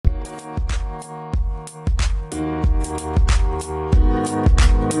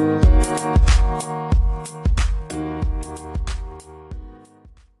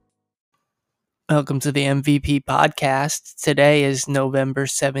Welcome to the MVP podcast. Today is November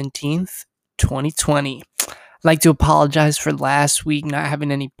 17th, 2020. I'd like to apologize for last week not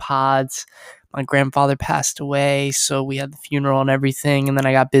having any pods. My grandfather passed away, so we had the funeral and everything, and then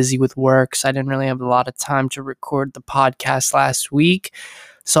I got busy with work, so I didn't really have a lot of time to record the podcast last week.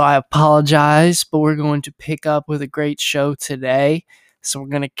 So I apologize, but we're going to pick up with a great show today. So we're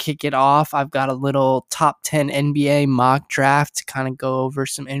going to kick it off. I've got a little top 10 NBA mock draft to kind of go over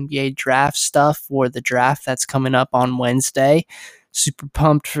some NBA draft stuff for the draft that's coming up on Wednesday. Super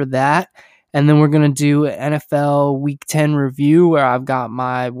pumped for that. And then we're going to do an NFL Week 10 review where I've got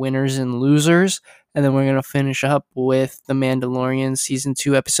my winners and losers. And then we're going to finish up with The Mandalorian Season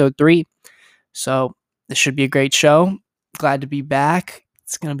 2, Episode 3. So this should be a great show. Glad to be back.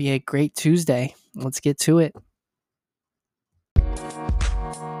 It's going to be a great Tuesday. Let's get to it.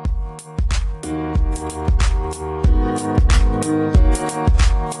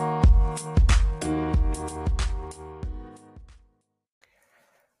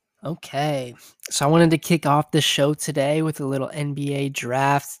 Okay, so I wanted to kick off the show today with a little NBA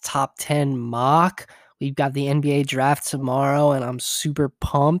draft top 10 mock. We've got the NBA draft tomorrow, and I'm super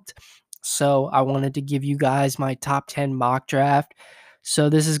pumped. So I wanted to give you guys my top 10 mock draft. So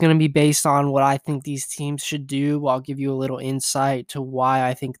this is going to be based on what I think these teams should do. I'll give you a little insight to why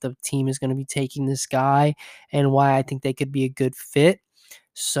I think the team is going to be taking this guy and why I think they could be a good fit.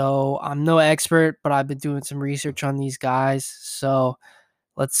 So I'm no expert, but I've been doing some research on these guys. So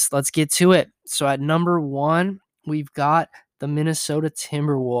let's get to it. So at number 1, we've got the Minnesota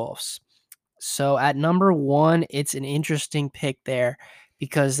Timberwolves. So at number 1, it's an interesting pick there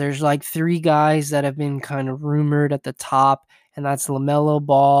because there's like 3 guys that have been kind of rumored at the top, and that's LaMelo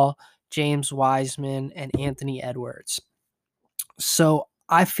Ball, James Wiseman, and Anthony Edwards. So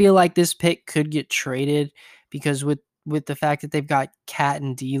I feel like this pick could get traded because with the fact that they've got Cat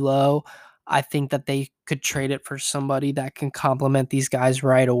and D'Lo, I think that they could trade it for somebody that can complement these guys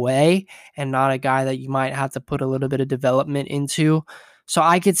right away and not a guy that you might have to put a little bit of development into. So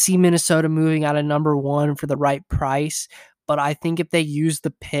I could see Minnesota moving out of number 1 for the right price, but I think if they use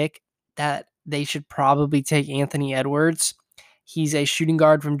the pick that they should probably take Anthony Edwards. He's a shooting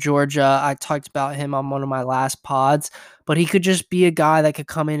guard from Georgia. I talked about him on one of my last pods, but he could just be a guy that could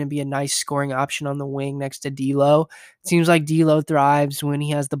come in and be a nice scoring option on the wing next to D'Lo. It seems like D'Lo thrives when he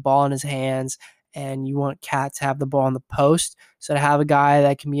has the ball in his hands, and you want Cat to have the ball on the post. So to have a guy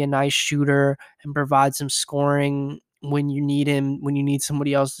that can be a nice shooter and provide some scoring when you need him, when you need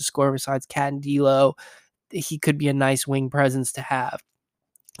somebody else to score besides Cat and D'Lo, he could be a nice wing presence to have.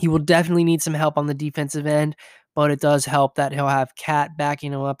 He will definitely need some help on the defensive end, but it does help that he'll have Cat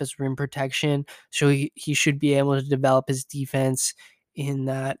backing him up as rim protection, so he should be able to develop his defense in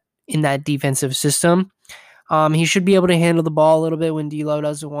that defensive system. He should be able to handle the ball a little bit when D'Lo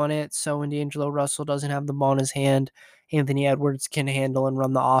doesn't want it. So when D'Angelo Russell doesn't have the ball in his hand, Anthony Edwards can handle and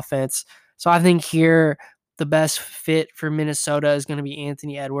run the offense. So I think here the best fit for Minnesota is going to be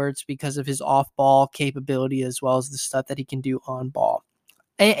Anthony Edwards because of his off-ball capability as well as the stuff that he can do on ball.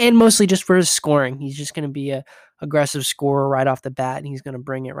 And mostly just for his scoring. He's just going to be a aggressive scorer right off the bat, and he's going to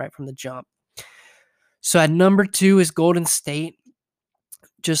bring it right from the jump. So at number 2 is Golden State.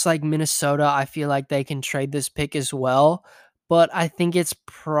 Just like Minnesota, I feel like they can trade this pick as well, but I think it's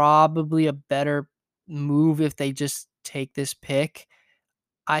probably a better move if they just take this pick.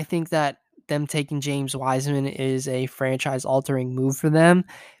 I think that them taking James Wiseman is a franchise-altering move for them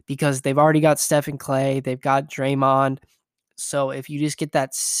because they've already got Steph and Clay, they've got Draymond. So if you just get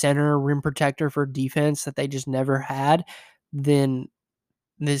that center rim protector for defense that they just never had, then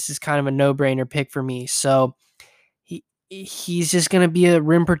this is kind of a no-brainer pick for me. So he's just going to be a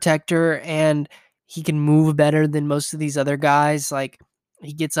rim protector, and he can move better than most of these other guys. Like,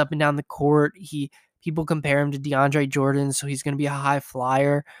 he gets up and down the court. People compare him to DeAndre Jordan, so he's going to be a high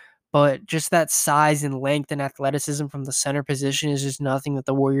flyer. But just that size and length and athleticism from the center position is just nothing that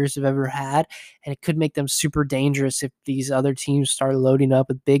the Warriors have ever had. And it could make them super dangerous if these other teams start loading up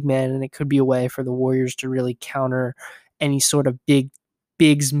with big men. And it could be a way for the Warriors to really counter any sort of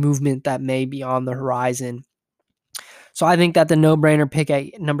bigs movement that may be on the horizon. So I think that the no-brainer pick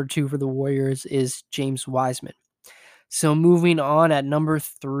at number 2 for the Warriors is James Wiseman. So moving on, at number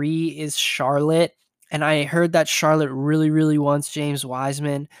 3 is Charlotte. And I heard that Charlotte really, really wants James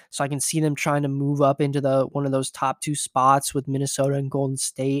Wiseman. So I can see them trying to move up into one of those top 2 spots with Minnesota and Golden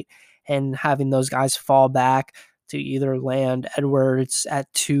State and having those guys fall back to either land Edwards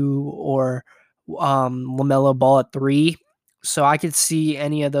at 2 or LaMelo Ball at 3. So I could see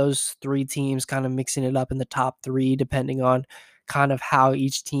any of those 3 teams kind of mixing it up in the top 3, depending on kind of how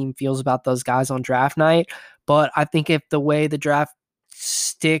each team feels about those guys on draft night. But I think if the way the draft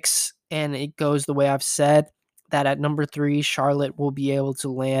sticks and it goes the way I've said, that at number 3, Charlotte will be able to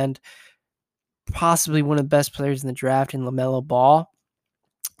land possibly one of the best players in the draft in LaMelo Ball.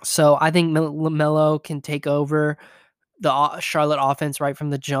 So I think LaMelo can take over the Charlotte offense right from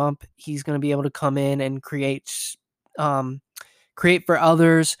the jump. He's going to be able to come in and um, create for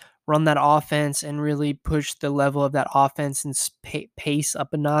others, run that offense, and really push the level of that offense and pace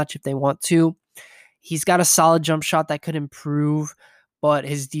up a notch if they want to. He's got a solid jump shot that could improve, but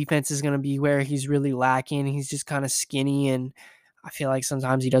his defense is going to be where he's really lacking. He's just kind of skinny, and I feel like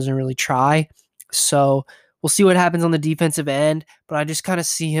sometimes he doesn't really try. So we'll see what happens on the defensive end, but I just kind of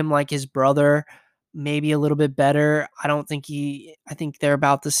see him like his brother, maybe a little bit better. I think they're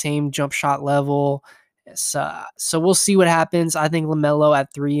about the same jump shot level. So we'll see what happens. I think LaMelo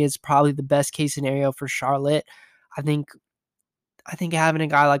at 3 is probably the best case scenario for Charlotte. I think having a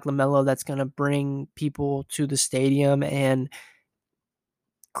guy like LaMelo that's going to bring people to the stadium and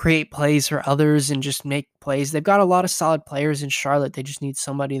create plays for others and just make plays. They've got a lot of solid players in Charlotte. They just need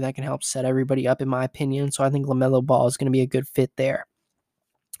somebody that can help set everybody up, in my opinion. So I think LaMelo Ball is going to be a good fit there.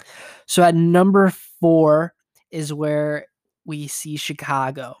 So at number 4 is where we see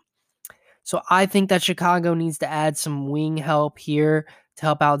Chicago. So I think that Chicago needs to add some wing help here to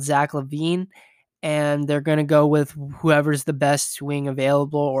help out Zach LaVine. And they're going to go with whoever's the best wing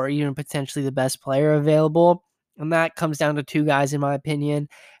available, or even potentially the best player available. And that comes down to 2 guys, in my opinion,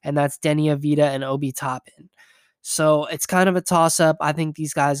 and that's Denny Avita and Obi Toppin. So it's kind of a toss-up. I think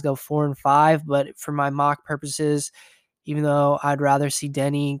these guys go 4 and 5, but for my mock purposes, even though I'd rather see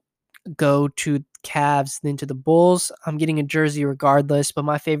Denny go to Cavs than to the Bulls, I'm getting a jersey regardless, but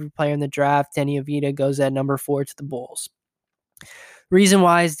my favorite player in the draft, Denny Avita, goes at number 4 to the Bulls. Reason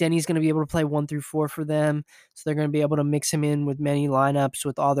why is Denny's going to be able to play 1 through 4 for them, so they're going to be able to mix him in with many lineups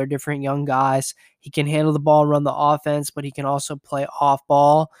with all their different young guys. He can handle the ball, run the offense, but he can also play off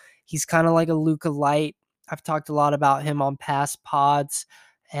ball. He's kind of like a Luka light. I've talked a lot about him on past pods,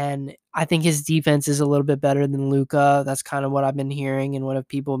 and I think his defense is a little bit better than Luka. That's kind of what I've been hearing and what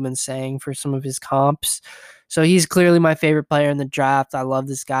people have been saying for some of his comps. So he's clearly my favorite player in the draft. I love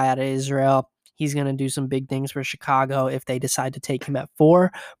this guy out of Israel. He's going to do some big things for Chicago if they decide to take him at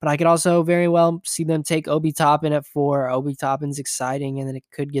 4. But I could also very well see them take Obi Toppin at 4. Obi Toppin's exciting, and then it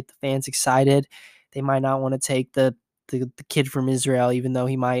could get the fans excited. They might not want to take the kid from Israel, even though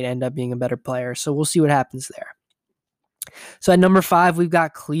he might end up being a better player. So we'll see what happens there. So at number 5, we've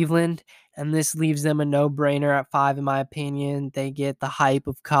got Cleveland, and this leaves them a no-brainer at 5, in my opinion. They get the hype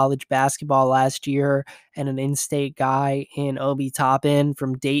of college basketball last year and an in-state guy in Obi Toppin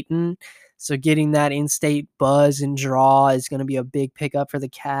from Dayton. So getting that in-state buzz and draw is going to be a big pickup for the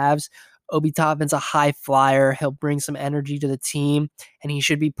Cavs. Obi Toppin's a high flyer. He'll bring some energy to the team, and he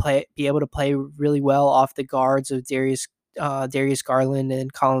should be able to play really well off the guards of Darius Garland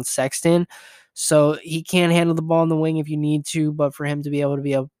and Colin Sexton. So he can handle the ball in the wing if you need to, but for him to be able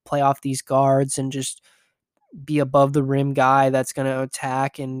to play off these guards and just be above the rim guy that's going to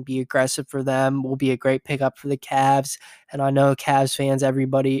attack and be aggressive for them will be a great pickup for the Cavs. And I know Cavs fans,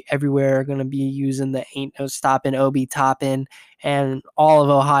 everybody everywhere are going to be using the ain't no stopping Obi Toppin, and all of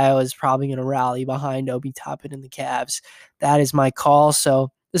Ohio is probably going to rally behind Obi Toppin and the Cavs. That is my call.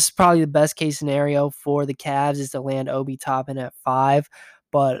 So this is probably the best case scenario for the Cavs, is to land Obi Toppin at 5.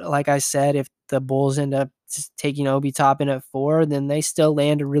 But like I said, if the Bulls end up just taking Obi Toppin at 4, then they still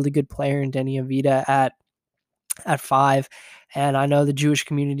land a really good player in Denny Avita at 5. And I know the Jewish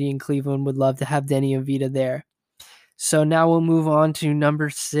community in Cleveland would love to have Denny Avita there. So now we'll move on to number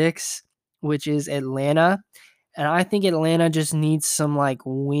 6, which is Atlanta. And I think Atlanta just needs some like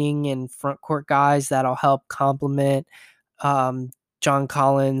wing and front court guys that'll help complement John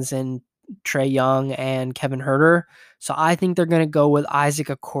Collins and Trae Young and Kevin Huerter. So I think they're going to go with Isaac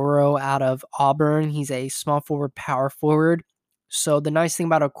Okoro out of Auburn. He's a small forward, power forward. So the nice thing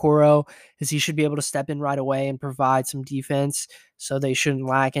about Okoro is he should be able to step in right away and provide some defense. So they shouldn't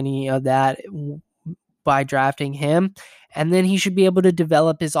lack any of that by drafting him. And then he should be able to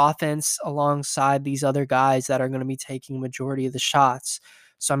develop his offense alongside these other guys that are going to be taking majority of the shots.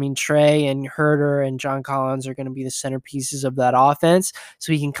 So, I mean, Trae and Huerter and John Collins are going to be the centerpieces of that offense.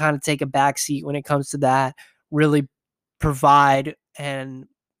 So he can kind of take a backseat when it comes to that, really provide and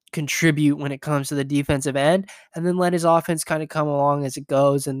contribute when it comes to the defensive end, and then let his offense kind of come along as it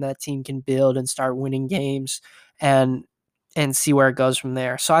goes, and that team can build and start winning games and see where it goes from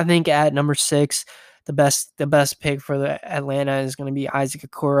there. So I think at number 6, the best pick for the Atlanta is going to be Isaac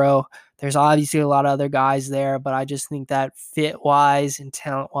Okoro. There's obviously a lot of other guys there, but I just think that fit-wise and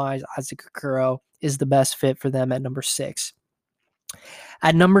talent-wise, Isaac Okoro is the best fit for them at number 6.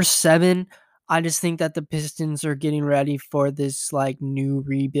 At number 7, I just think that the Pistons are getting ready for this like new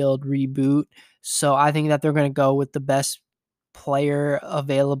rebuild reboot. So I think that they're going to go with the best player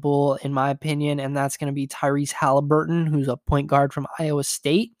available, in my opinion, and that's going to be Tyrese Halliburton, who's a point guard from Iowa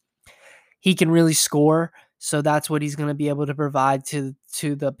State. He can really score, so that's what he's going to be able to provide to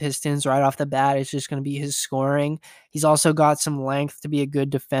the Pistons right off the bat. It's just going to be his scoring. He's also got some length to be a good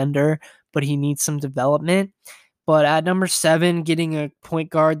defender, but he needs some development. But at number 7, getting a point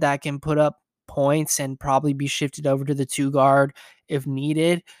guard that can put up points and probably be shifted over to the 2 guard if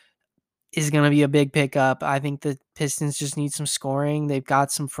needed is going to be a big pickup. I think the Pistons just need some scoring. They've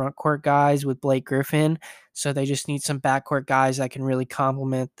got some front court guys with Blake Griffin, so they just need some backcourt guys that can really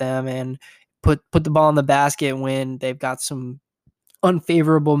complement them and put the ball in the basket when they've got some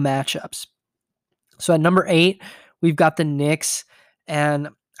unfavorable matchups. So at number 8, we've got the Knicks, and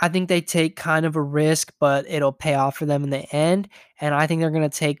I think they take kind of a risk, but it'll pay off for them in the end. And I think they're going to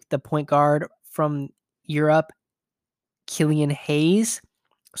take the point guard from Europe, Killian Hayes.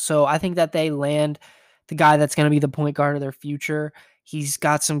 So I think that they land the guy that's going to be the point guard of their future. He's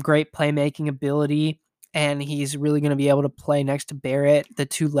got some great playmaking ability, and he's really going to be able to play next to Barrett. The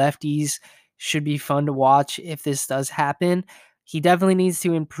 2 lefties should be fun to watch if this does happen. He definitely needs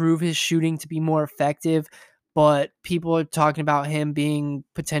to improve his shooting to be more effective, but people are talking about him being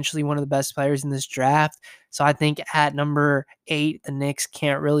potentially one of the best players in this draft. So I think at number 8, the Knicks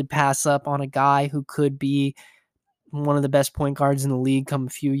can't really pass up on a guy who could be one of the best point guards in the league come a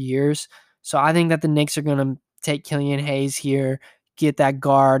few years. So I think that the Knicks are going to take Killian Hayes here, get that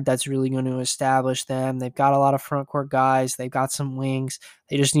guard that's really going to establish them. They've got a lot of front court guys. They've got some wings.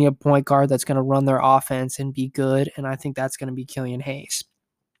 They just need a point guard that's going to run their offense and be good, and I think that's going to be Killian Hayes.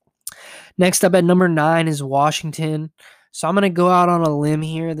 Next up at number 9 is Washington. So I'm going to go out on a limb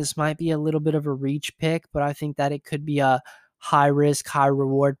here. This might be a little bit of a reach pick, but I think that it could be a high risk, high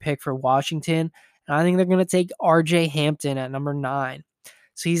reward pick for Washington. And I think they're going to take RJ Hampton at number 9.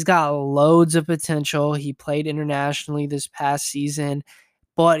 So he's got loads of potential. He played internationally this past season,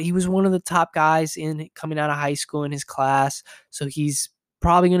 but he was one of the top guys in coming out of high school in his class. So he's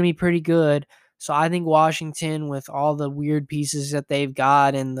probably going to be pretty good. So I think Washington, with all the weird pieces that they've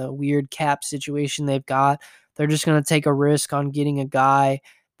got and the weird cap situation they've got, they're just going to take a risk on getting a guy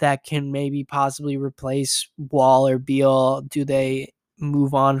that can maybe possibly replace Wall or Beal. Do they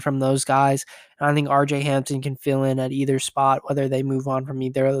move on from those guys? And I think RJ Hampton can fill in at either spot, whether they move on from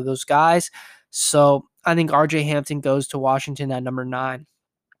either of those guys. So I think RJ Hampton goes to Washington at number 9.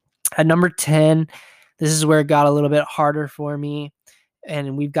 At number 10, this is where it got a little bit harder for me.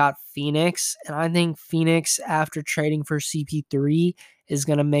 And we've got Phoenix. And I think Phoenix, after trading for CP3, is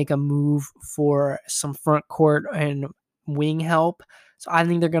going to make a move for some front court and wing help. So I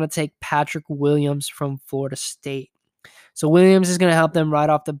think they're going to take Patrick Williams from Florida State. So Williams is going to help them right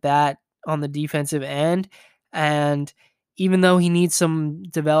off the bat on the defensive end. And even though he needs some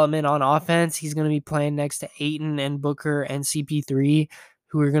development on offense, he's going to be playing next to Ayton and Booker and CP3,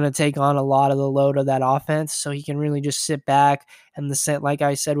 who are going to take on a lot of the load of that offense. So he can really just sit back and like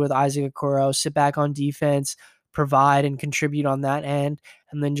I said with Isaac Okoro, sit back on defense, provide and contribute on that end,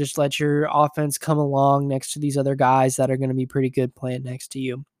 and then just let your offense come along next to these other guys that are going to be pretty good playing next to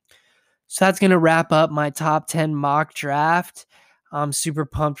you. So that's going to wrap up my top 10 mock draft. I'm super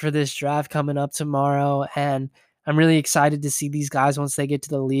pumped for this draft coming up tomorrow, and I'm really excited to see these guys once they get to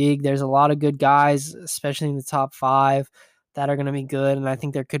the league. There's a lot of good guys, especially in the top 5, that are going to be good, and I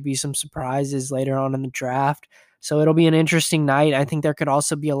think there could be some surprises later on in the draft. So it'll be an interesting night. I think there could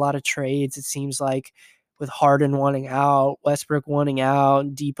also be a lot of trades. It seems like with Harden wanting out, Westbrook wanting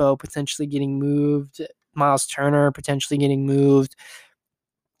out, Depot potentially getting moved, Miles Turner potentially getting moved.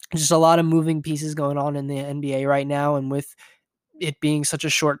 Just a lot of moving pieces going on in the NBA right now, and with it being such a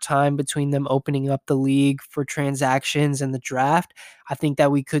short time between them opening up the league for transactions and the draft, I think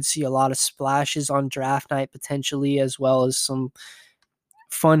that we could see a lot of splashes on draft night potentially, as well as some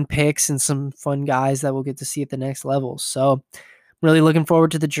fun picks and some fun guys that we'll get to see at the next level. So really looking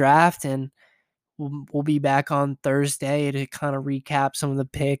forward to the draft, and we'll be back on Thursday to kind of recap some of the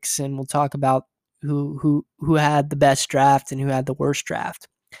picks, and we'll talk about who had the best draft and who had the worst draft.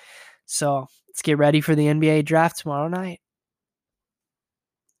 So let's get ready for the NBA draft tomorrow night.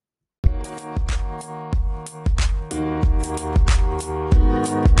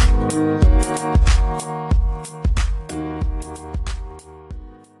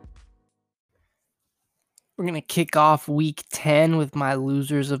 We're going to kick off week 10 with my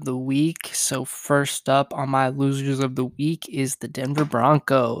losers of the week. So first up on my losers of the week is the Denver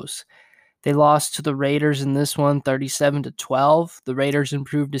Broncos. They lost to the Raiders in this one, 37-12. The Raiders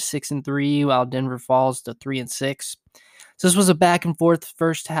improved to 6-3, while Denver falls to 3-6. So this was a back and forth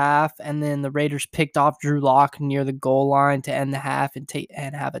first half, and then the Raiders picked off Drew Lock near the goal line to end the half and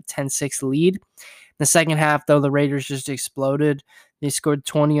have a 10-6 lead. The second half, though, the Raiders just exploded. They scored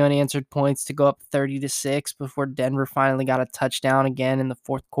 20 unanswered points to go up 30-6 before Denver finally got a touchdown again in the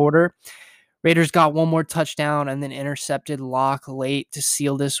fourth quarter. Raiders got one more touchdown and then intercepted Locke late to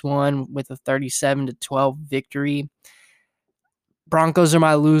seal this one with a 37-12 victory. Broncos are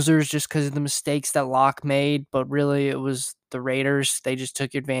my losers just because of the mistakes that Locke made, but really it was the Raiders. They just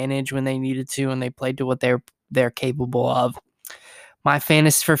took advantage when they needed to, and they played to what they're capable of. My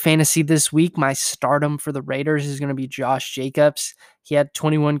fantasy this week, my stardom for the Raiders is going to be Josh Jacobs. He had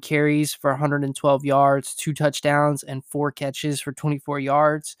 21 carries for 112 yards, 2 touchdowns, and 4 catches for 24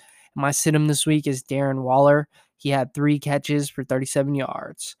 yards. My sit-em this week is Darren Waller. He had 3 catches for 37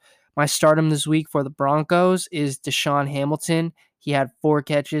 yards. My stardom this week for the Broncos is Deshaun Hamilton. He had 4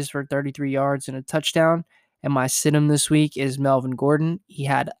 catches for 33 yards and a touchdown. And my sit-em this week is Melvin Gordon. He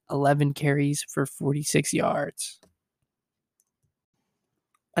had 11 carries for 46 yards.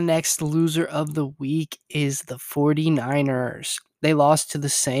 My next loser of the week is the 49ers. They lost to the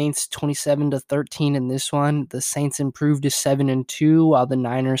Saints 27-13 in this one. The Saints improved to 7-2 while the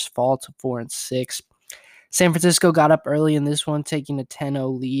Niners fall to 4-6. San Francisco got up early in this one, taking a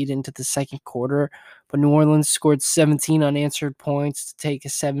 10-0 lead into the second quarter, but New Orleans scored 17 unanswered points to take a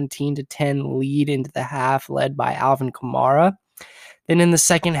 17-10 lead into the half, led by Alvin Kamara. Then in the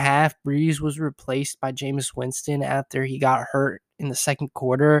second half, Breeze was replaced by Jameis Winston after he got hurt in the second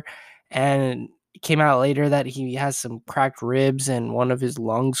quarter, and it came out later that he has some cracked ribs and one of his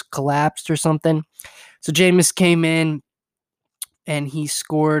lungs collapsed or something. So Jameis came in and he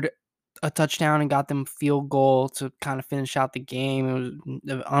scored a touchdown and got them field goal to kind of finish out the game. It was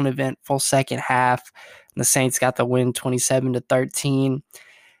an uneventful second half. And the Saints got the win 27-13.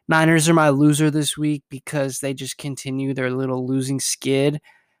 Niners are my loser this week because they just continue their little losing skid.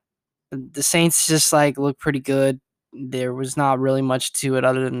 The Saints just look pretty good. There was not really much to it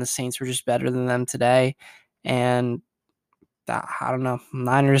other than the Saints were just better than them today. And I don't know.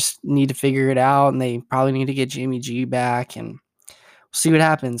 Niners need to figure it out, and they probably need to get Jimmy G back, and we'll see what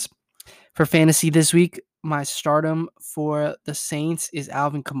happens. For fantasy this week, my stardom for the Saints is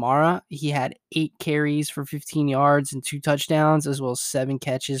Alvin Kamara. He had 8 carries for 15 yards and 2 touchdowns, as well as 7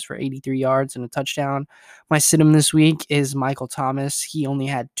 catches for 83 yards and a touchdown. My sit-em this week is Michael Thomas. He only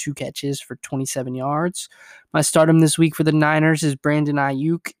had 2 catches for 27 yards. My stardom this week for the Niners is Brandon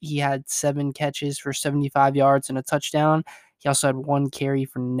Ayuk. He had 7 catches for 75 yards and a touchdown. He also had 1 carry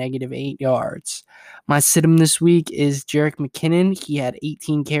for -8 yards. My sit-em this week is Jerick McKinnon. He had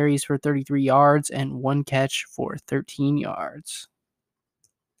 18 carries for 33 yards and 1 catch for 13 yards.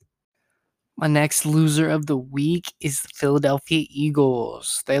 My next loser of the week is the Philadelphia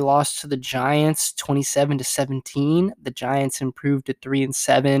Eagles. They lost to the Giants 27-17. The Giants improved to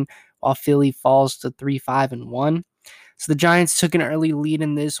 3-7, while Philly falls to 3-5-1. So the Giants took an early lead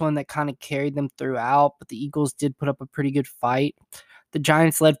in this one that kind of carried them throughout, but the Eagles did put up a pretty good fight. The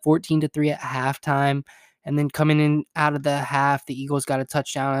Giants led 14-3 at halftime, and then coming in out of the half, the Eagles got a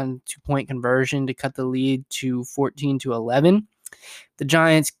touchdown and 2-point conversion to cut the lead to 14-11. The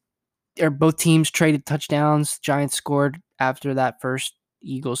Giants, or both teams, traded touchdowns. Giants scored after that first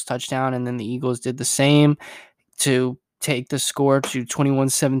Eagles touchdown, and then the Eagles did the same to take the score to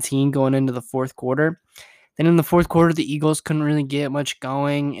 21-17 going into the fourth quarter. Then in the fourth quarter, the Eagles couldn't really get much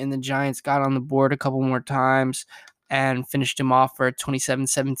going, and the Giants got on the board a couple more times and finished them off for a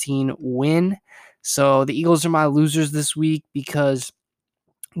 27-17 win. So the Eagles are my losers this week because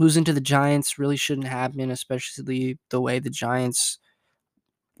losing to the Giants really shouldn't happen, especially the way the Giants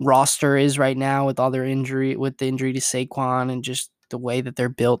roster is right now with the injury to Saquon and just the way that they're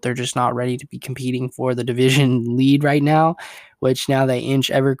built. They're just not ready to be competing for the division lead right now, which now they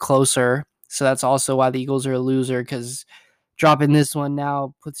inch ever closer. So that's also why the Eagles are a loser, because dropping this one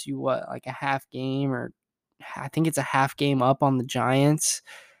now puts you a half game, or I think it's a half game up on the Giants.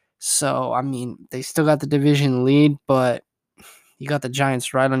 So, I mean, they still got the division lead, but you got the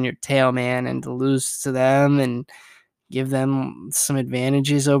Giants right on your tail, man, and to lose to them and give them some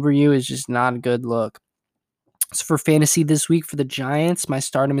advantages over you is just not a good look. So for fantasy this week for the Giants, my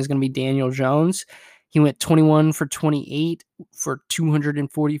stardom is going to be Daniel Jones. He went 21 for 28 for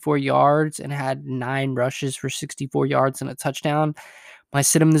 244 yards and had 9 rushes for 64 yards and a touchdown. My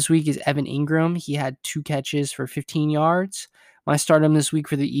sit-em this week is Evan Ingram. He had 2 catches for 15 yards. My stardom this week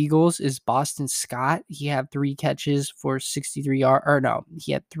for the Eagles is Boston Scott. He had 3 catches for 63 yards.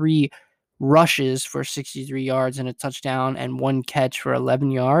 He had 3 rushes for 63 yards and a touchdown and 1 catch for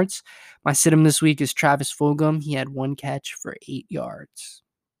 11 yards. My sit-em this week is Travis Fulgham. He had 1 catch for 8 yards.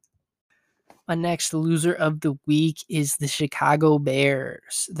 My next loser of the week is the Chicago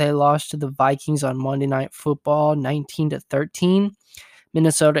Bears. They lost to the Vikings on Monday Night Football 19-13.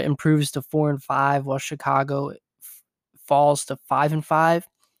 Minnesota improves to 4-5 while Chicago falls to 5-5.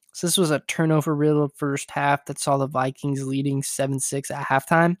 So this was a turnover-riddled first half that saw the Vikings leading 7-6 at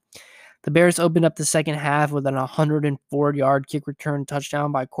halftime. The Bears opened up the second half with an 104-yard kick return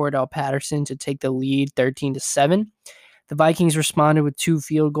touchdown by Cordell Patterson to take the lead 13-7. The Vikings responded with 2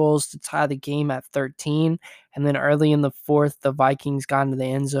 field goals to tie the game at 13, and then early in the fourth, the Vikings got into the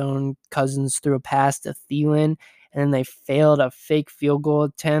end zone. Cousins threw a pass to Thielen, and then they failed a fake field goal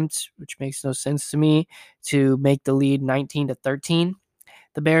attempt, which makes no sense to me, to make the lead 19-13.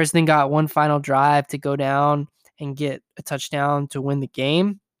 The Bears then got one final drive to go down and get a touchdown to win the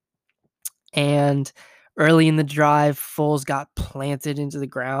game. And early in the drive, Foles got planted into the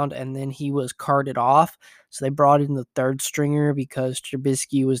ground and then he was carted off. So they brought in the third stringer because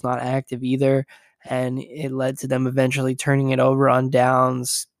Trubisky was not active either. And it led to them eventually turning it over on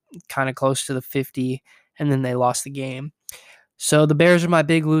downs kind of close to the 50. And then they lost the game. So the Bears are my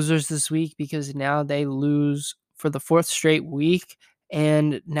big losers this week because now they lose for the 4th straight week.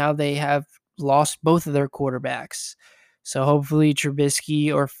 And now they have lost both of their quarterbacks. So hopefully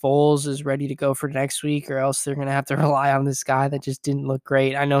Trubisky or Foles is ready to go for next week, or else they're going to have to rely on this guy that just didn't look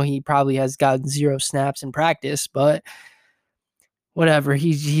great. I know he probably has gotten 0 snaps in practice, but whatever.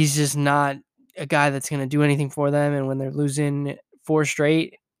 He's just not a guy that's going to do anything for them. And when they're losing 4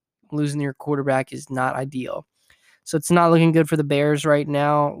 straight, losing your quarterback is not ideal. So it's not looking good for the Bears right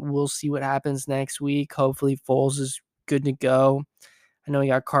now. We'll see what happens next week. Hopefully Foles is good to go. I know he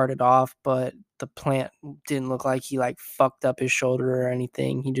got carted off, but the plant didn't look like he fucked up his shoulder or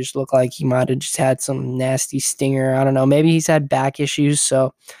anything. He just looked like he might have just had some nasty stinger. I don't know. Maybe he's had back issues.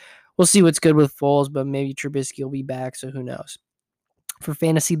 So we'll see what's good with Foles, but maybe Trubisky will be back. So who knows? For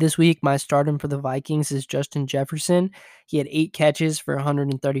fantasy this week, my stardom for the Vikings is Justin Jefferson. He had 8 catches for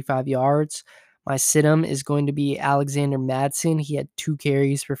 135 yards. My sit-em is going to be Alexander Madsen. He had 2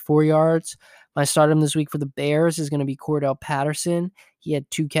 carries for 4 yards. My stardom this week for the Bears is going to be Cordell Patterson. He had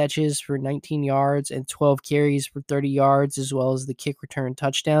 2 catches for 19 yards and 12 carries for 30 yards, as well as the kick return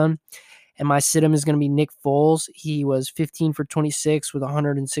touchdown. And my sit-em is going to be Nick Foles. He was 15 for 26 with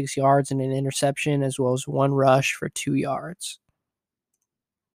 106 yards and an interception, as well as 1 rush for 2 yards.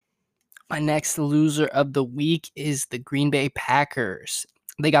 My next loser of the week is the Green Bay Packers.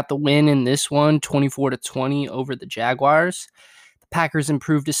 They got the win in this one, 24-20 over the Jaguars. The Packers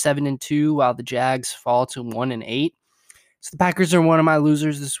improved to 7-2, while the Jags fall to 1-8. So the Packers are one of my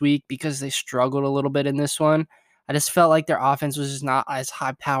losers this week because they struggled a little bit in this one. I just felt like their offense was just not as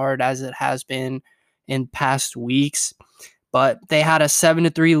high-powered as it has been in past weeks. But they had a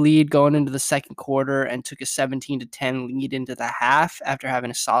 7-3 lead going into the second quarter and took a 17-10 lead into the half after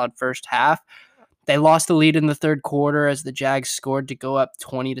having a solid first half. They lost the lead in the third quarter as the Jags scored to go up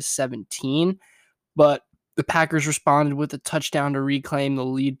 20-17, but the Packers responded with a touchdown to reclaim the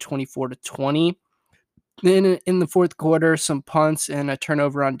lead 24-20. Then in the fourth quarter, some punts and a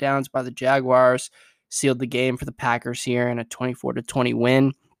turnover on downs by the Jaguars sealed the game for the Packers here in a 24-20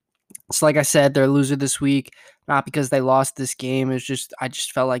 win. So like I said, they're a loser this week, not because they lost this game. It's just I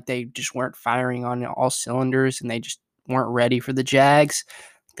just felt like they just weren't firing on all cylinders and they just weren't ready for the Jags.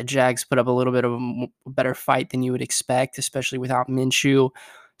 The Jags put up a little bit of a better fight than you would expect, especially without Minshew.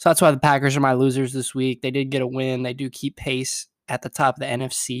 So that's why the Packers are my losers this week. They did get a win. They do keep pace at the top of the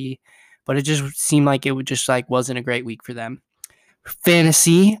NFC, but it just seemed like it would just wasn't a great week for them.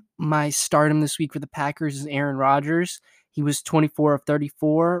 Fantasy, my stardom this week for the Packers is Aaron Rodgers. He was 24 of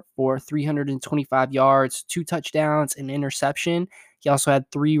 34 for 325 yards, 2 touchdowns, and an interception. He also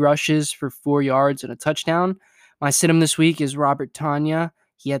had 3 rushes for 4 yards and a touchdown. My sit-em this week is Robert Tanya.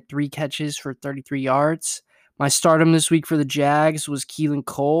 He had 3 catches for 33 yards. My stardom this week for the Jags was Keelan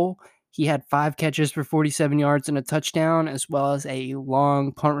Cole. He had 5 catches for 47 yards and a touchdown, as well as a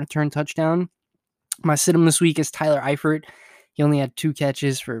long punt return touchdown. My sit-em this week is Tyler Eifert. He only had 2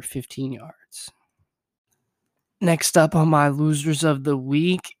 catches for 15 yards. Next up on my losers of the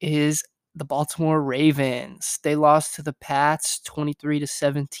week is the Baltimore Ravens. They lost to the Pats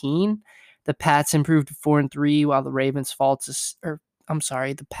 23-17. The Pats improved to 4-3 while the Ravens fall to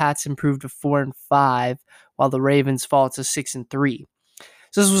the Pats improved to 4-5 while the Ravens fall to 6-3.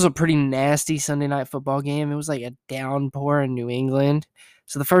 So this was a pretty nasty Sunday night football game. It was like a downpour in New England.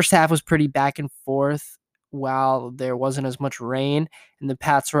 So the first half was pretty back and forth while there wasn't as much rain, and the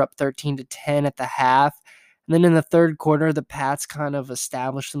Pats were up 13-10 at the half. And then in the third quarter, the Pats kind of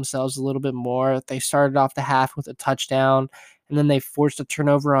established themselves a little bit more. They started off the half with a touchdown, and then they forced a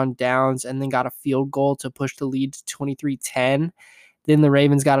turnover on downs and then got a field goal to push the lead to 23-10. Then the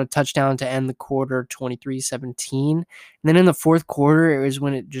Ravens got a touchdown to end the quarter, 23-17. And then in the fourth quarter, it was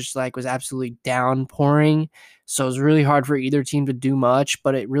when it just was absolutely downpouring. So it was really hard for either team to do much,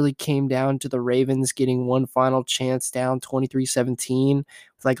 but it really came down to the Ravens getting one final chance down 23-17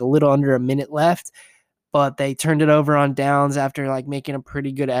 with a little under a minute left. But they turned it over on downs after making a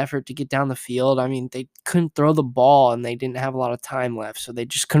pretty good effort to get down the field. I mean, they couldn't throw the ball and they didn't have a lot of time left, so they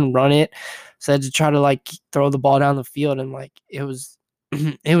just couldn't run it. So they had to try to throw the ball down the field, and it was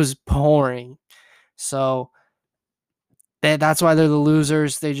it was pouring. So that's why they're the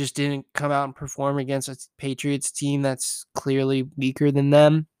losers. They just didn't come out and perform against a Patriots team that's clearly weaker than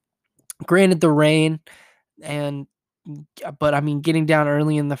them. Granted, the rain but I mean, getting down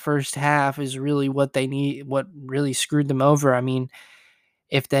early in the first half is really what they need, what really screwed them over. I mean,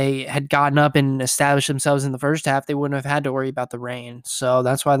 if they had gotten up and established themselves in the first half, they wouldn't have had to worry about the rain. So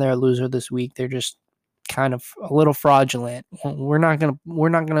that's why they're a loser this week. They're just kind of a little fraudulent. We're not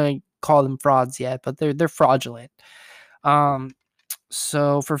gonna call them frauds yet, but they're fraudulent.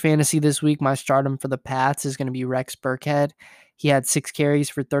 So for fantasy this week, my stardom for the Pats is going to be Rex Burkhead. He had 6 carries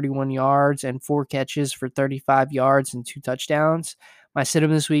for 31 yards and 4 catches for 35 yards and 2 touchdowns. My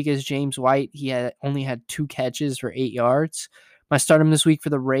sit-him this week is James White. He only had 2 catches for 8 yards. My stardom this week for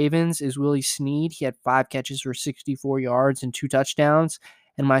the Ravens is Willie Snead. He had 5 catches for 64 yards and 2 touchdowns.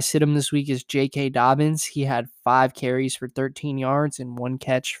 And my sit-him this week is J.K. Dobbins. He had 5 carries for 13 yards and 1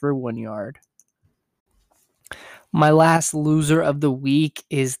 catch for 1 yard. My last loser of the week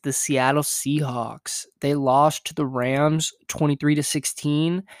is the Seattle Seahawks. They lost to the Rams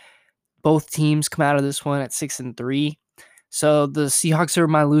 23-16. Both teams come out of this one at 6-3. So the Seahawks are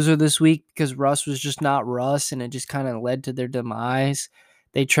my loser this week because Russ was just not Russ, and it just kind of led to their demise.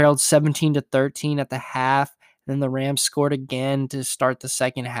 They trailed 17-13 at the half, and then the Rams scored again to start the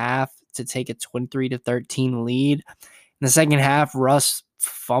second half to take a 23-13 lead. In the second half, Russ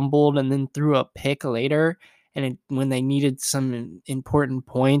fumbled and then threw a pick later, and when they needed some important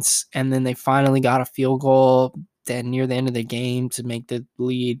points, and then they finally got a field goal near the end of the game to make the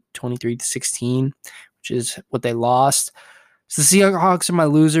lead 23-16, which is what they lost. So the Seahawks are my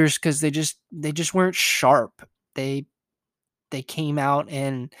losers because they just weren't sharp. They came out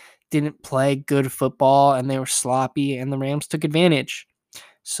and didn't play good football, and they were sloppy, and the Rams took advantage.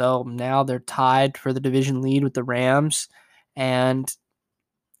 So now they're tied for the division lead with the Rams, and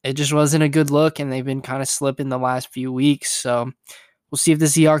it just wasn't a good look, and they've been kind of slipping the last few weeks. So we'll see if the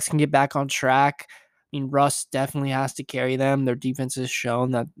Seahawks can get back on track. I mean, Russ definitely has to carry them. Their defense has shown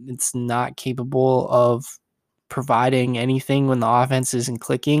that it's not capable of providing anything when the offense isn't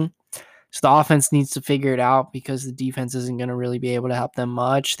clicking. So the offense needs to figure it out because the defense isn't going to really be able to help them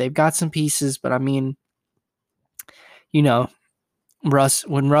much. They've got some pieces, but I mean, when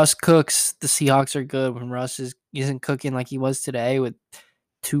Russ cooks, the Seahawks are good. When Russ isn't cooking like he was today with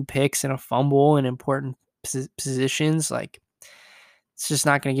 2 picks and a fumble in important positions, it's just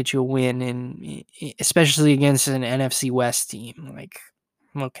not going to get you a win, and especially against an NFC West team.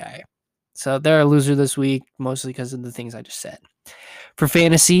 Okay. So they're a loser this week, mostly because of the things I just said. For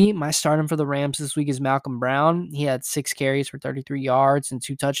fantasy, my stardom for the Rams this week is Malcolm Brown. He had 6 carries for 33 yards and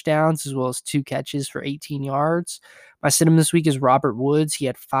 2 touchdowns, as well as 2 catches for 18 yards. My sit-him this week is Robert Woods. He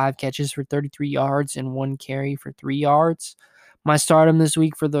had 5 catches for 33 yards and 1 carry for 3 yards. My stardom this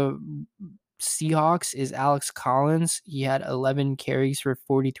week for the Seahawks is Alex Collins. He had 11 carries for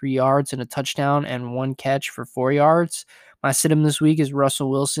 43 yards and a touchdown and 1 catch for 4 yards. My sit-him this week is Russell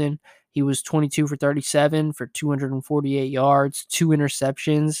Wilson. He was 22 for 37 for 248 yards, 2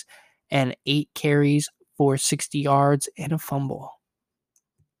 interceptions, and 8 carries for 60 yards and a fumble.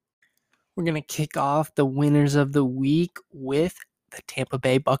 We're going to kick off the winners of the week with the Tampa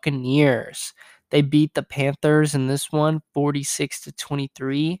Bay Buccaneers. They beat the Panthers in this one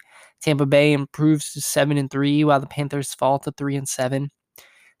 46-23. Tampa Bay improves to 7-3 while the Panthers fall to 3-7.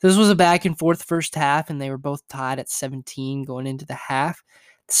 This was a back and forth first half, and they were both tied at 17 going into the half.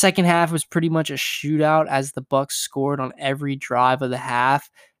 The second half was pretty much a shootout as the Bucs scored on every drive of the half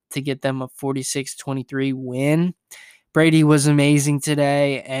to get them a 46-23 win. Brady was amazing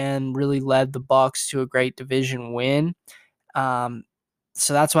today and really led the Bucs to a great division win.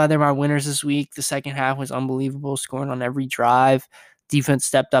 So that's why they're my winners this week. The second half was unbelievable, scoring on every drive. Defense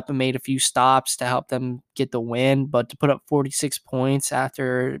stepped up and made a few stops to help them get the win, but to put up 46 points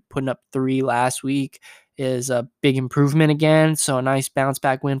after putting up 3 last week is a big improvement again. So a nice bounce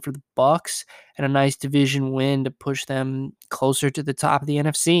back win for the Bucs and a nice division win to push them closer to the top of the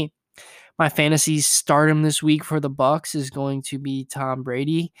NFC. My fantasy stardom this week for the Bucs is going to be Tom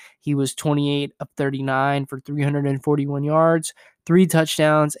Brady. He was 28 of 39 for 341 yards, 3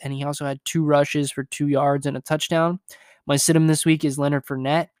 touchdowns, and he also had 2 rushes for 2 yards and a touchdown. My sit-em this week is Leonard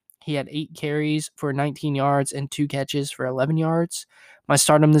Fournette. He had 8 carries for 19 yards and 2 catches for 11 yards. My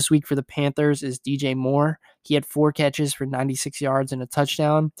stardom this week for the Panthers is DJ Moore. He had 4 catches for 96 yards and a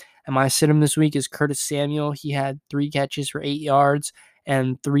touchdown. And my sit-em this week is Curtis Samuel. He had 3 catches for 8 yards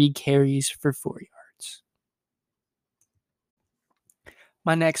and 3 carries for 4 yards.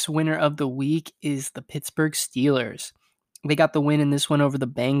 My next winner of the week is the Pittsburgh Steelers. They got the win in this one over the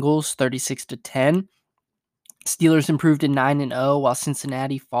Bengals, 36-10. Steelers improved to 9-0, while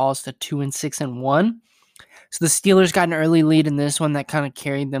Cincinnati falls to 2-6-1. So the Steelers got an early lead in this one that kind of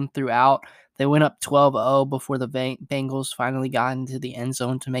carried them throughout. They went up 12-0 before the Bengals finally got into the end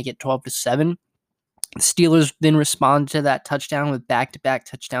zone to make it 12-7. The Steelers then responded to that touchdown with back-to-back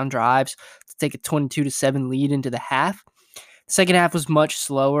touchdown drives to take a 22-7 lead into the half. The second half was much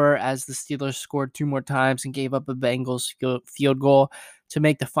slower as the Steelers scored 2 more times and gave up a Bengals field goal to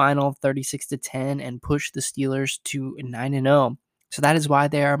make the final 36-10 and push the Steelers to 9-0. So that is why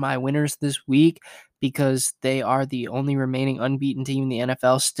they are my winners this week, because they are the only remaining unbeaten team in the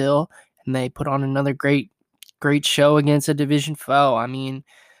NFL still, and they put on another great show against a division foe. I mean,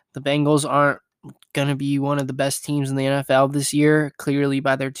 the Bengals aren't going to be one of the best teams in the NFL this year. Clearly,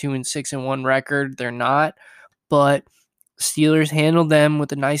 by their 2-6-1 record, they're not. But Steelers handled them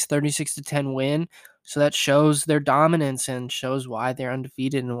with a nice 36-10 win. So that shows their dominance and shows why they're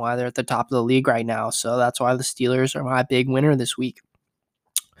undefeated and why they're at the top of the league right now. So that's why the Steelers are my big winner this week.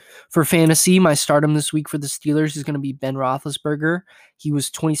 For fantasy, my stardom this week for the Steelers is going to be Ben Roethlisberger. He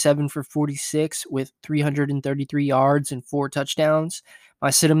was 27 for 46 with 333 yards and 4 touchdowns. My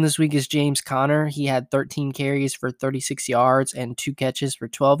sit-em this week is James Conner. He had 13 carries for 36 yards and 2 catches for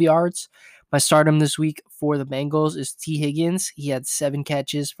 12 yards. My stardom this week for the Bengals is T. Higgins. He had 7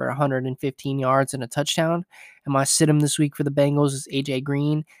 catches for 115 yards and a touchdown. And my sit-em this week for the Bengals is A.J.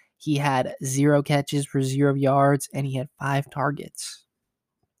 Green. He had 0 catches for 0 yards, and he had 5 targets.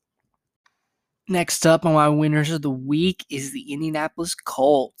 Next up on my winners of the week is the Indianapolis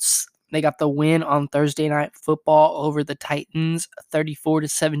Colts. They got the win on Thursday Night Football over the Titans,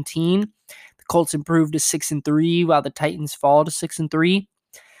 34-17. The Colts improved to 6-3, while the Titans fall to 6-3.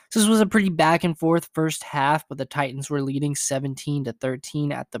 So this was a pretty back and forth first half, but the Titans were leading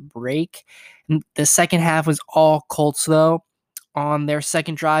 17-13 at the break. And the second half was all Colts, though. On their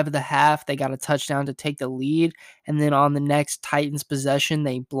second drive of the half, they got a touchdown to take the lead. And then on the next Titans possession,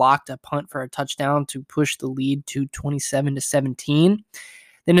 they blocked a punt for a touchdown to push the lead to 27-17.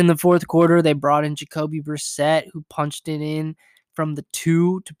 Then in the fourth quarter, they brought in Jacoby Brissett, who punched it in from the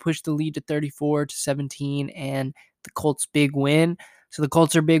 2 to push the lead to 34-17, and the Colts' big win. So the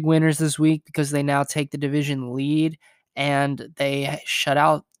Colts are big winners this week because they now take the division lead, and they shut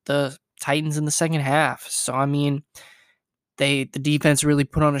out the Titans in the second half. So, I mean, the defense really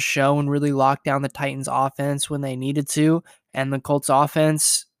put on a show and really locked down the Titans' offense when they needed to, and the Colts'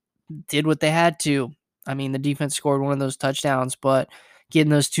 offense did what they had to. I mean, the defense scored one of those touchdowns, but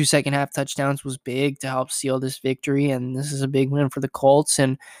getting those 2 second-half touchdowns was big to help seal this victory, and this is a big win for the Colts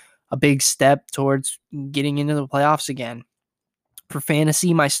and a big step towards getting into the playoffs again. For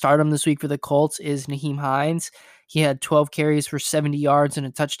fantasy, my stardom this week for the Colts is Nyheim Hines. He had 12 carries for 70 yards and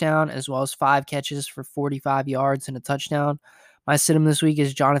a touchdown, as well as 5 catches for 45 yards and a touchdown. My sit-em this week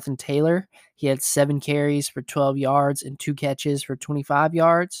is Jonathan Taylor. He had 7 carries for 12 yards and 2 catches for 25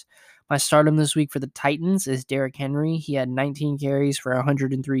 yards. My stardom this week for the Titans is Derrick Henry. He had 19 carries for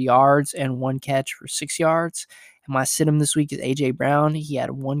 103 yards and 1 catch for 6 yards. And my sit-em this week is A.J. Brown. He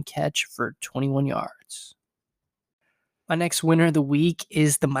had 1 catch for 21 yards. My next winner of the week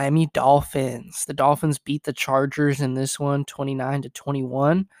is the Miami Dolphins. The Dolphins beat the Chargers in this one,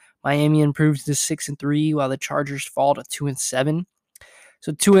 29-21. Miami improves to 6-3, while the Chargers fall to 2-7.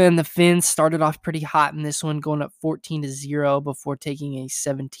 So Tua and the Fins started off pretty hot in this one, going up 14-0 before taking a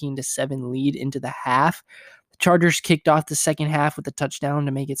 17-7 lead into the half. The Chargers kicked off the second half with a touchdown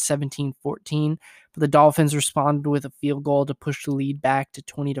to make it 17-14, but the Dolphins responded with a field goal to push the lead back to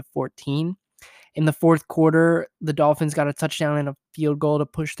 20-14. In the fourth quarter, the Dolphins got a touchdown and a field goal to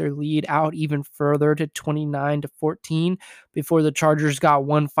push their lead out even further to 29-14 before the Chargers got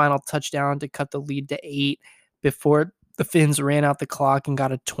one final touchdown to cut the lead to 8 before the Fins ran out the clock and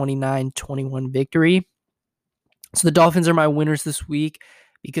got a 29-21 victory. So the Dolphins are my winners this week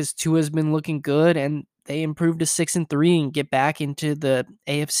because Tua's been looking good and they improved to 6-3 and get back into the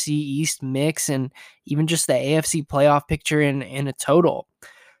AFC East mix and even just the AFC playoff picture in a total.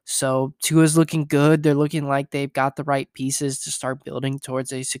 So Tua's looking good. They're looking like they've got the right pieces to start building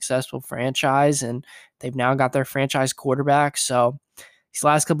towards a successful franchise, and they've now got their franchise quarterback. So these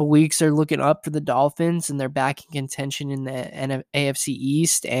last couple weeks, they're looking up for the Dolphins, and they're back in contention in the AFC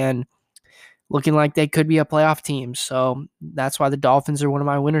East. And looking like they could be a playoff team. So that's why the Dolphins are one of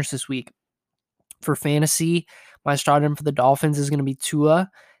my winners this week. For fantasy, my starter for the Dolphins is going to be Tua.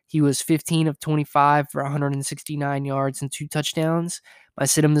 He was 15 of 25 for 169 yards and 2 touchdowns. My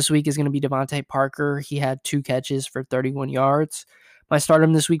sit-him this week is going to be Devontae Parker. He had 2 catches for 31 yards. My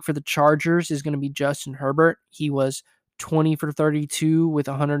start-him this week for the Chargers is going to be Justin Herbert. He was 20 for 32 with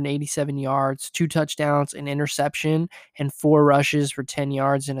 187 yards, 2 touchdowns, an interception, and 4 rushes for 10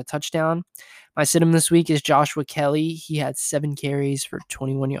 yards and a touchdown. My sit-him this week is Joshua Kelly. He had 7 carries for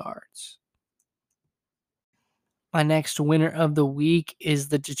 21 yards. My next winner of the week is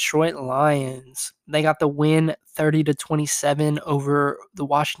the Detroit Lions. They got the win 30-27 over the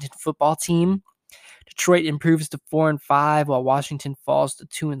Washington football team. Detroit improves to 4-5 while Washington falls to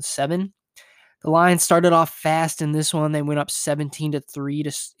 2-7. The Lions started off fast in this one. They went up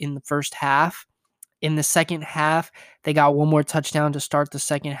 17-3 in the first half. In the second half, they got one more touchdown to start the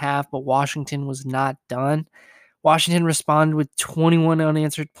second half, but Washington was not done. Washington responded with 21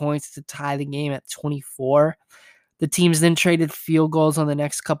 unanswered points to tie the game at 24. The teams then traded field goals on the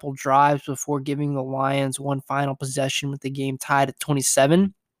next couple drives before giving the Lions one final possession with the game tied at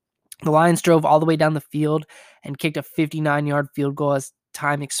 27. The Lions drove all the way down the field and kicked a 59-yard field goal as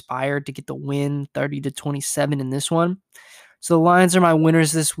time expired to get the win 30-27 in this one. So the Lions are my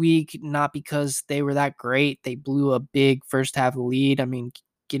winners this week, not because they were that great. They blew a big first half lead. I mean,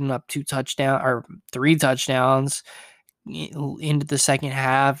 getting up 3 touchdowns into the second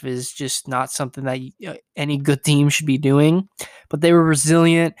half is just not something that any good team should be doing. But they were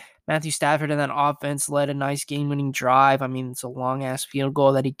resilient. Matthew Stafford and that offense led a nice game-winning drive. I mean, it's a long-ass field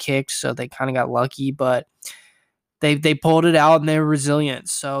goal that he kicked, so they kind of got lucky, but they pulled it out and they were resilient.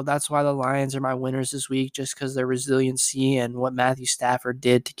 So that's why the Lions are my winners this week, just because their resiliency and what Matthew Stafford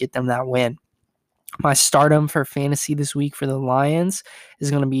did to get them that win. My stardom for fantasy this week for the Lions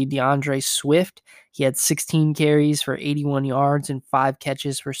is going to be DeAndre Swift. He had 16 carries for 81 yards and 5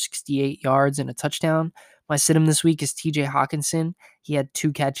 catches for 68 yards and a touchdown. My sit-him this week is TJ Hawkinson. He had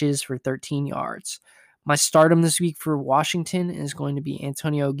 2 catches for 13 yards. My stardom this week for Washington is going to be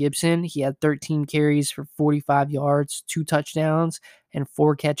Antonio Gibson. He had 13 carries for 45 yards, 2 touchdowns, and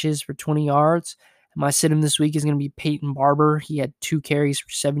 4 catches for 20 yards. And my sit-him this week is going to be Peyton Barber. He had 2 carries for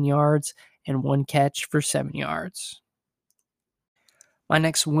 7 yards and 1 catch for 7 yards. My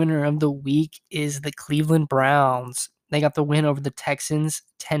next winner of the week is the Cleveland Browns. They got the win over the Texans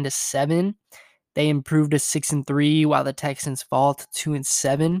 10-7. They improved to 6-3 while the Texans fall to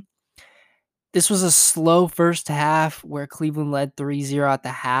 2-7. This was a slow first half where Cleveland led 3-0 at the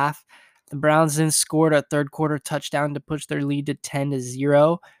half. The Browns then scored a third quarter touchdown to push their lead to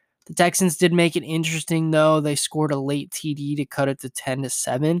 10-0. The Texans did make it interesting though. They scored a late TD to cut it to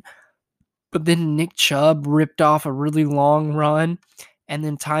 10-7. But then Nick Chubb ripped off a really long run, and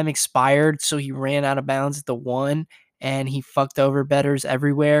then time expired, so he ran out of bounds at the 1, and he fucked over bettors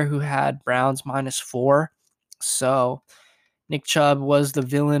everywhere who had Browns -4. So Nick Chubb was the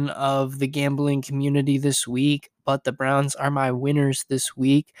villain of the gambling community this week, but the Browns are my winners this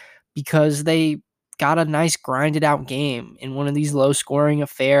week because they got a nice grinded out game in one of these low scoring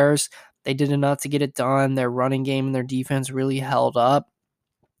affairs. They did enough to get it done. Their running game and their defense really held up.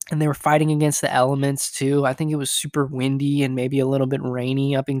 And they were fighting against the elements too. I think it was super windy and maybe a little bit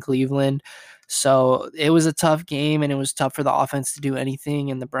rainy up in Cleveland. So it was a tough game, and it was tough for the offense to do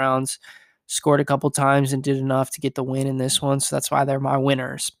anything. And the Browns scored a couple times and did enough to get the win in this one. So that's why they're my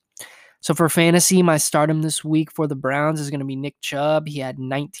winners. So for fantasy, my stardom this week for the Browns is going to be Nick Chubb. He had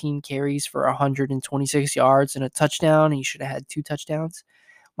 19 carries for 126 yards and a touchdown. He should have had 2 touchdowns.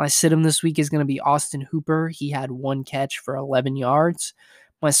 My sit-him this week is going to be Austin Hooper. He had 1 catch for 11 yards.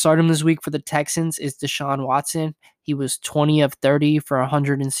 My stardom this week for the Texans is Deshaun Watson. He was 20 of 30 for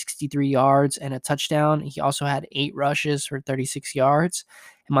 163 yards and a touchdown. He also had 8 rushes for 36 yards.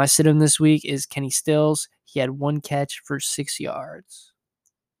 And my sit-him this week is Kenny Stills. He had 1 catch for 6 yards.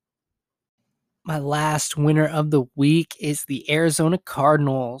 My last winner of the week is the Arizona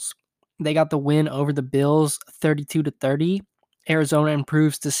Cardinals. They got the win over the Bills 32-30. Arizona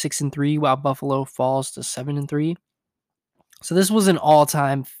improves to 6-3 while Buffalo falls to 7-3. So this was an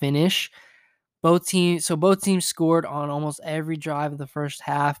all-time finish. Both teams scored on almost every drive of the first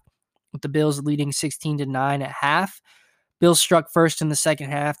half, with the Bills leading 16-9 at half. Bills struck first in the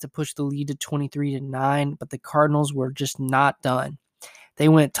second half to push the lead to 23-9, but the Cardinals were just not done. They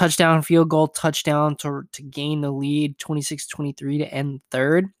went touchdown, field goal, touchdown to gain the lead, 26-23 to end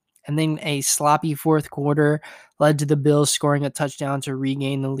third. And then a sloppy fourth quarter led to the Bills scoring a touchdown to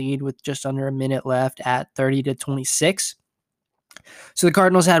regain the lead with just under a minute left at 30-26. So the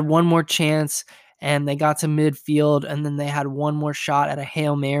Cardinals had one more chance, and they got to midfield, and then they had one more shot at a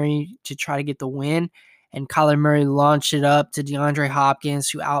Hail Mary to try to get the win. And Kyler Murray launched it up to DeAndre Hopkins,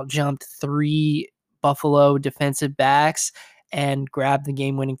 who outjumped 3 Buffalo defensive backs and grabbed the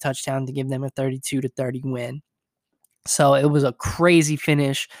game-winning touchdown to give them a 32-30 win. So it was a crazy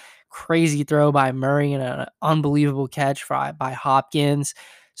finish, crazy throw by Murray, and an unbelievable catch by Hopkins.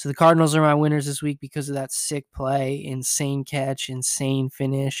 So the Cardinals are my winners this week because of that sick play, insane catch, insane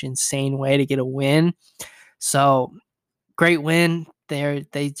finish, insane way to get a win. So great win. They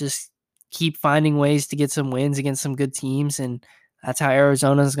just keep finding ways to get some wins against some good teams, and that's how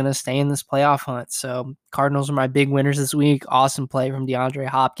Arizona is going to stay in this playoff hunt. So Cardinals are my big winners this week. Awesome play from DeAndre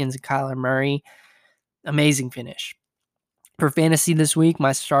Hopkins and Kyler Murray. Amazing finish. For fantasy this week,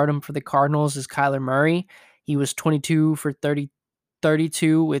 my stardom for the Cardinals is Kyler Murray. He was 22 for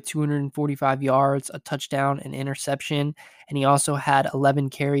 32 with 245 yards, a touchdown, and interception. And he also had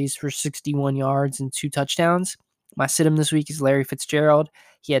 11 carries for 61 yards and 2 touchdowns. My sit-em this week is Larry Fitzgerald.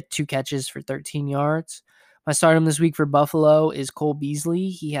 He had 2 catches for 13 yards. My stardom this week for Buffalo is Cole Beasley.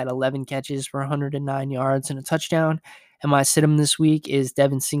 He had 11 catches for 109 yards and a touchdown. And my sit-em this week is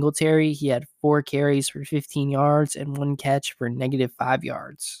Devin Singletary. He had 4 carries for 15 yards and 1 catch for -5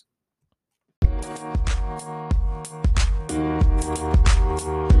 yards.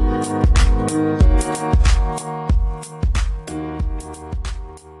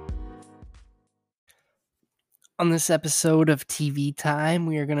 On this episode of TV Time,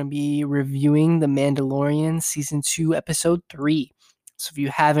 we are going to be reviewing The Mandalorian Season 2, Episode 3. So if you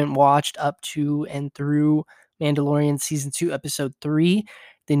haven't watched up to and through Mandalorian Season 2, Episode 3,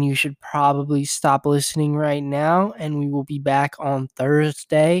 then you should probably stop listening right now, and we will be back on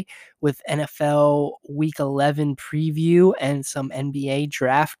Thursday with NFL Week 11 preview and some NBA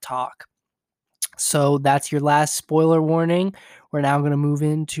draft talk. So that's your last spoiler warning. We're now going to move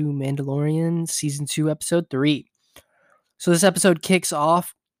into Mandalorian Season 2, Episode 3. So this episode kicks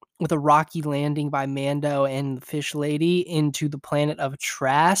off with a rocky landing by Mando and the fish lady into the planet of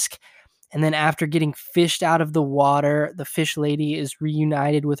Trask. And then after getting fished out of the water, the fish lady is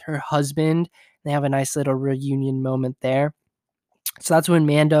reunited with her husband. They have a nice little reunion moment there. So that's when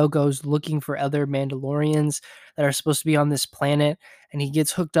Mando goes looking for other Mandalorians that are supposed to be on this planet. And he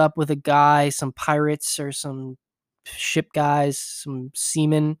gets hooked up with a guy, some pirates or some ship guys, some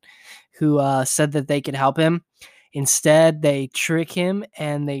seamen who said that they could help him. Instead, they trick him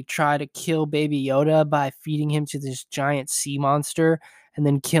and they try to kill Baby Yoda by feeding him to this giant sea monster and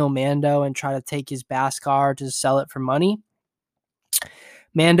then kill Mando and try to take his Beskar to sell it for money.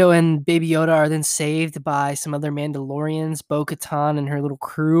 Mando and Baby Yoda are then saved by some other Mandalorians, Bo-Katan and her little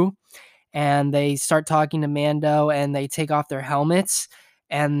crew, and they start talking to Mando and they take off their helmets,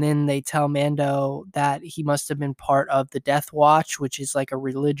 and then they tell Mando that he must have been part of the Death Watch, which is like a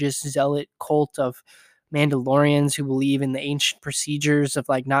religious zealot cult of Mandalorians who believe in the ancient procedures of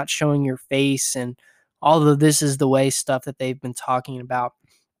like not showing your face, and all of this is the way stuff that they've been talking about.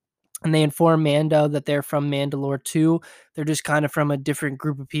 And they inform Mando that they're from Mandalore 2. They're just kind of from a different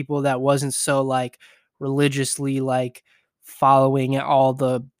group of people that wasn't so like religiously like following all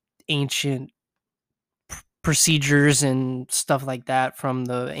the ancient procedures and stuff like that from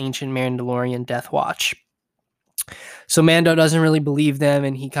the ancient Mandalorian Death Watch. So Mando doesn't really believe them,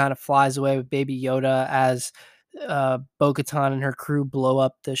 and he kind of flies away with Baby Yoda as Bo-Katan and her crew blow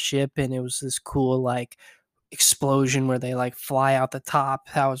up the ship, and it was this cool like explosion where they like fly out the top.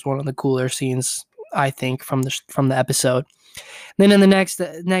 That was one of the cooler scenes, I think, from the episode. Then in the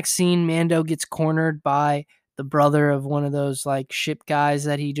next scene, Mando gets cornered by the brother of one of those like ship guys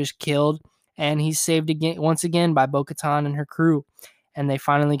that he just killed, and he's saved once again by Bo-Katan and her crew, and they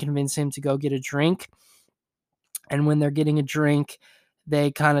finally convince him to go get a drink. And when they're getting a drink,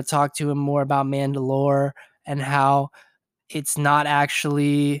 they kind of talk to him more about Mandalore and how it's not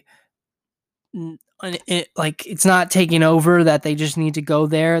actually it's not taking over, that they just need to go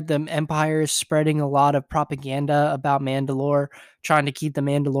there. The Empire is spreading a lot of propaganda about Mandalore, trying to keep the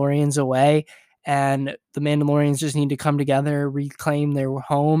Mandalorians away, and the Mandalorians just need to come together, reclaim their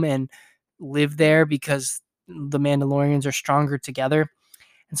home, and live there because the Mandalorians are stronger together.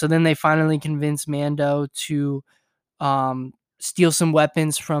 And so then they finally convince Mando to steal some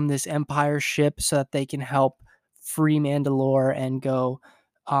weapons from this Empire ship so that they can help free Mandalore and go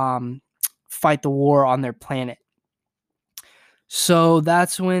fight the war on their planet. So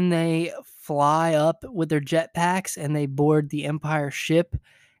that's when they fly up with their jetpacks and they board the Empire ship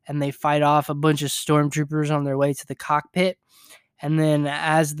and they fight off a bunch of stormtroopers on their way to the cockpit. And then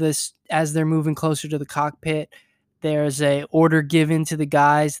as they're moving closer to the cockpit, there's a order given to the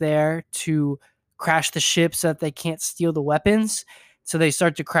guys there to crash the ship so that they can't steal the weapons. So they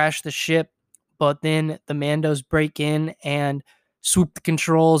start to crash the ship, but then the Mandos break in and swoop the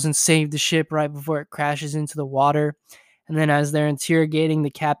controls and save the ship right before it crashes into the water. And then as they're interrogating the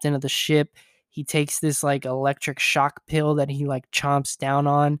captain of the ship, he takes this like electric shock pill that he like chomps down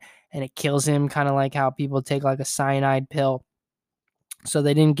on, and it kills him, kind of like how people take like a cyanide pill. So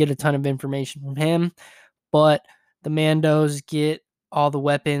they didn't get a ton of information from him, but the Mandos get all the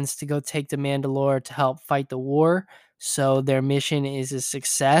weapons to go take the Mandalore to help fight the war. So their mission is a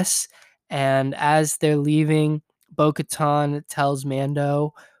success. And as they're leaving, Bo-Katan tells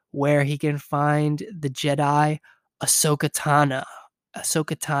Mando where he can find the Jedi Ahsoka Tano.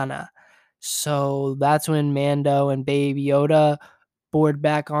 Ahsoka Tano. So that's when Mando and Baby Yoda board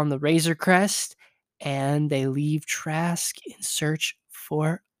back on the Razor Crest and they leave Trask in search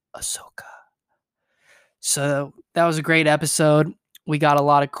for Ahsoka. So that was a great episode. We got a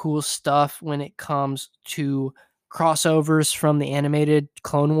lot of cool stuff when it comes to crossovers from the animated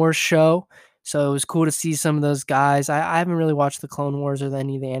Clone Wars show. So it was cool to see some of those guys. I haven't really watched the Clone Wars or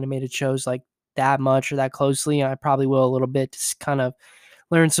any of the animated shows like that much or that closely. I probably will a little bit to kind of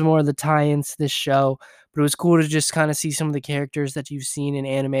learn some more of the tie-ins to this show. But it was cool to just kind of see some of the characters that you've seen in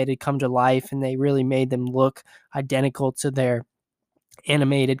animated come to life, and they really made them look identical to their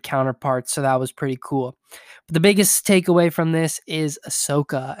animated counterparts. So that was pretty cool. But the biggest takeaway from this is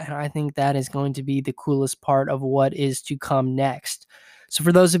Ahsoka, and I think that is going to be the coolest part of what is to come next. So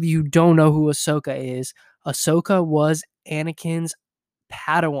for those of you who don't know who Ahsoka is, Ahsoka was Anakin's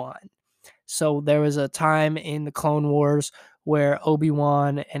Padawan. So there was a time in the Clone Wars where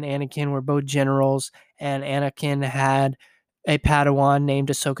Obi-Wan and Anakin were both generals, and Anakin had a Padawan named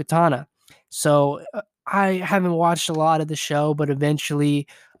Ahsoka Tano. So I haven't watched a lot of the show, but eventually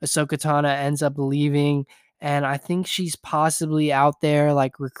Ahsoka Tano ends up leaving, and I think she's possibly out there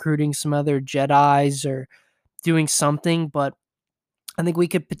like recruiting some other Jedis or doing something, but I think we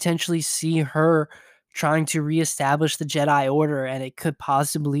could potentially see her trying to reestablish the Jedi Order, and it could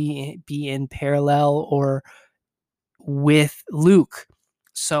possibly be in parallel or with Luke.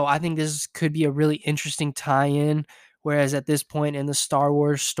 So I think this could be a really interesting tie-in. Whereas at this point in the Star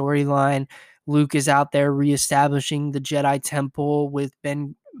Wars storyline, Luke is out there reestablishing the Jedi Temple with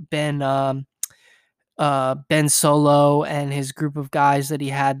Ben Solo and his group of guys that he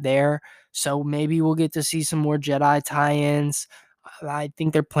had there. So maybe we'll get to see some more Jedi tie-ins. I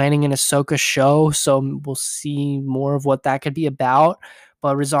think they're planning an Ahsoka show, so we'll see more of what that could be about.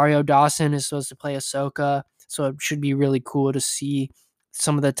 But Rosario Dawson is supposed to play Ahsoka, so it should be really cool to see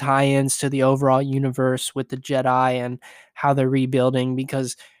some of the tie-ins to the overall universe with the Jedi and how they're rebuilding,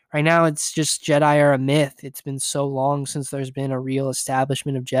 because right now it's just Jedi are a myth. It's been so long since there's been a real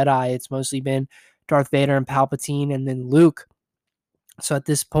establishment of Jedi. It's mostly been Darth Vader and Palpatine and then Luke. So at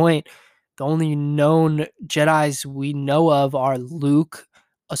this point, the only known Jedis we know of are Luke,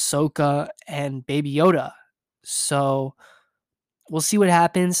 Ahsoka, and Baby Yoda. So we'll see what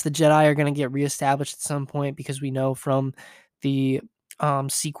happens. The Jedi are going to get reestablished at some point because we know from the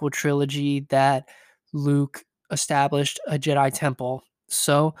sequel trilogy that Luke established a Jedi temple.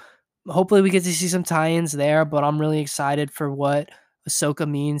 So hopefully we get to see some tie-ins there, but I'm really excited for what Ahsoka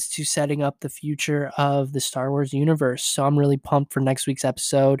means to setting up the future of the Star Wars universe. So I'm really pumped for next week's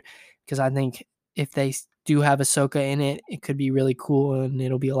episode because I think if they do have Ahsoka in it, it could be really cool and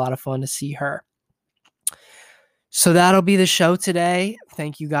it'll be a lot of fun to see her. So that'll be the show today.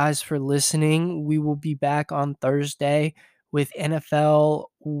 Thank you guys for listening. We will be back on Thursday with NFL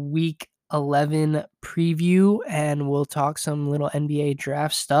Week 11 preview, and we'll talk some little NBA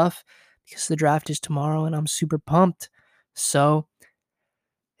draft stuff because the draft is tomorrow and I'm super pumped. So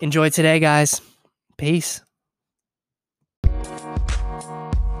enjoy today, guys. Peace.